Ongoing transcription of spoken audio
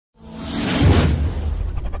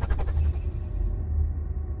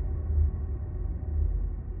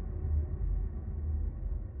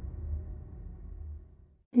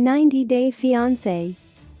90-Day Fiancé.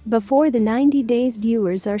 Before the 90 days,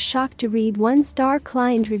 viewers are shocked to read one-star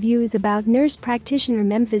client reviews about nurse practitioner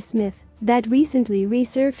Memphis Smith that recently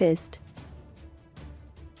resurfaced.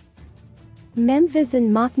 Memphis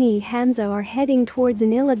and matrimony Hamza are heading towards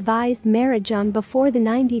an ill-advised marriage on Before the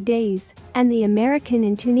 90 Days, and the American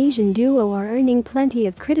and Tunisian duo are earning plenty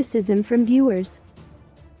of criticism from viewers.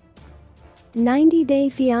 90-Day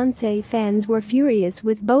Fiancé fans were furious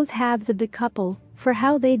with both halves of the couple for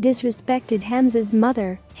how they disrespected Hamza's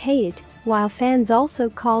mother, Hayat, while fans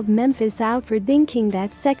also called Memphis out for thinking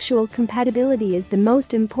that sexual compatibility is the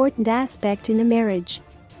most important aspect in a marriage.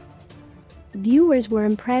 Viewers were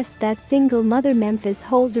impressed that single mother Memphis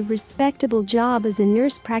holds a respectable job as a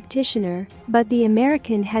nurse practitioner, but the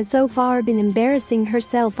American has so far been embarrassing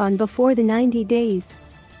herself on Before the 90 Days.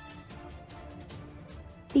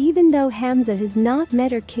 Even though Hamza has not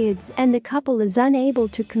met her kids and the couple is unable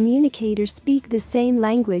to communicate or speak the same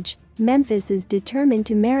language, Memphis is determined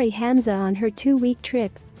to marry Hamza on her 2-week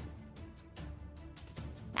trip.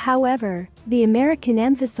 However, the American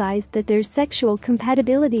emphasized that their sexual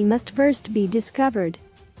compatibility must first be discovered.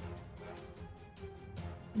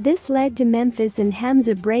 This led to Memphis and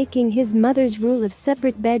Hamza breaking his mother's rule of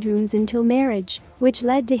separate bedrooms until marriage, which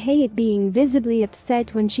led to Hayat being visibly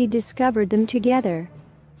upset when she discovered them together.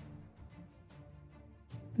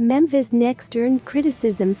 Memphis next earned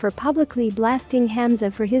criticism for publicly blasting Hamza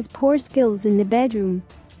for his poor skills in the bedroom.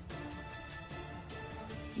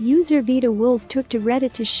 User Vita Wolf took to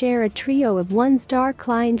Reddit to share a trio of one-star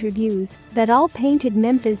client reviews that all painted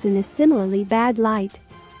Memphis in a similarly bad light.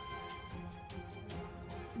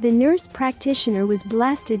 The nurse practitioner was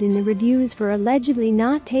blasted in the reviews for allegedly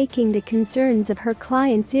not taking the concerns of her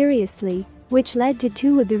client seriously, which led to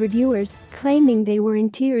 2 of the reviewers claiming they were in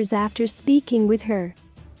tears after speaking with her.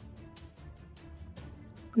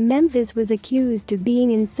 Memphis was accused of being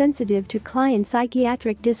insensitive to client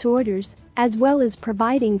psychiatric disorders, as well as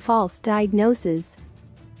providing false diagnoses.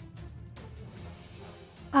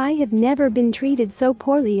 "I have never been treated so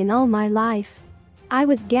poorly in all my life. I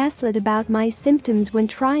was gaslit about my symptoms when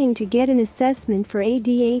trying to get an assessment for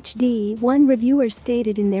ADHD," one reviewer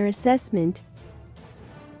stated in their assessment.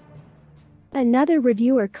 Another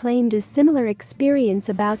reviewer claimed a similar experience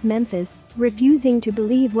about Memphis, refusing to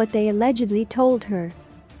believe what they allegedly told her.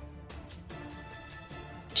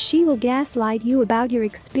 "She will gaslight you about your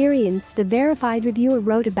experience," the verified reviewer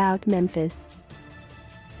wrote about Memphis.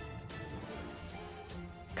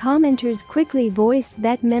 Commenters quickly voiced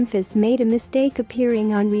that Memphis made a mistake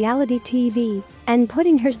appearing on reality TV and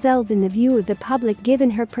putting herself in the view of the public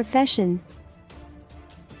given her profession.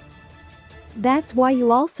 "That's why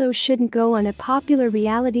you also shouldn't go on a popular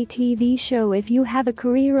reality TV show if you have a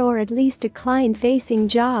career or at least a client-facing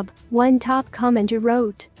job," one top commenter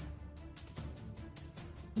wrote.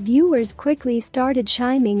 Viewers quickly started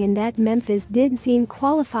chiming in that Memphis did seem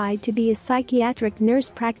qualified to be a psychiatric nurse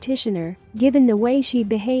practitioner, given the way she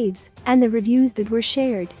behaves and the reviews that were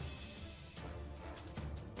shared.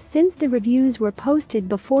 "Since the reviews were posted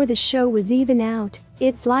before the show was even out,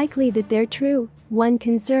 it's likely that they're true," one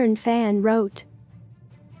concerned fan wrote.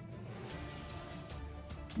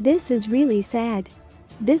 "This is really sad.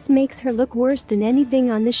 This makes her look worse than anything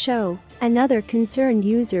on the show," another concerned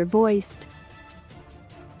user voiced.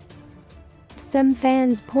 Some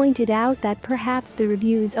fans pointed out that perhaps the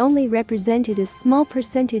reviews only represented a small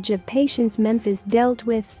percentage of patients Memphis dealt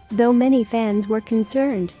with, though many fans were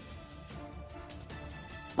concerned.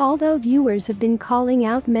 Although viewers have been calling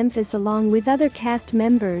out Memphis along with other cast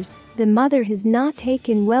members, the mother has not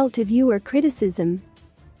taken well to viewer criticism.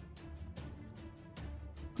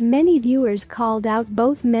 Many viewers called out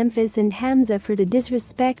both Memphis and Hamza for the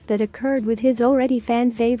disrespect that occurred with his already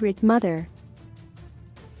fan-favorite mother.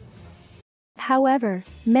 However,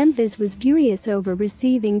 Memphis was furious over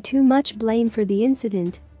receiving too much blame for the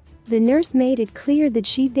incident. The nurse made it clear that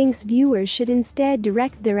she thinks viewers should instead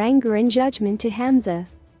direct their anger and judgment to Hamza.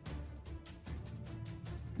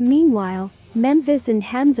 Meanwhile, Memphis and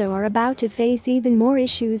Hamza are about to face even more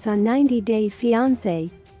issues on 90-Day Fiancé.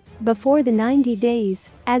 Before the 90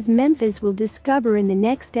 days, as Memphis will discover in the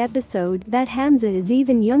next episode that Hamza is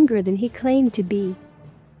even younger than he claimed to be.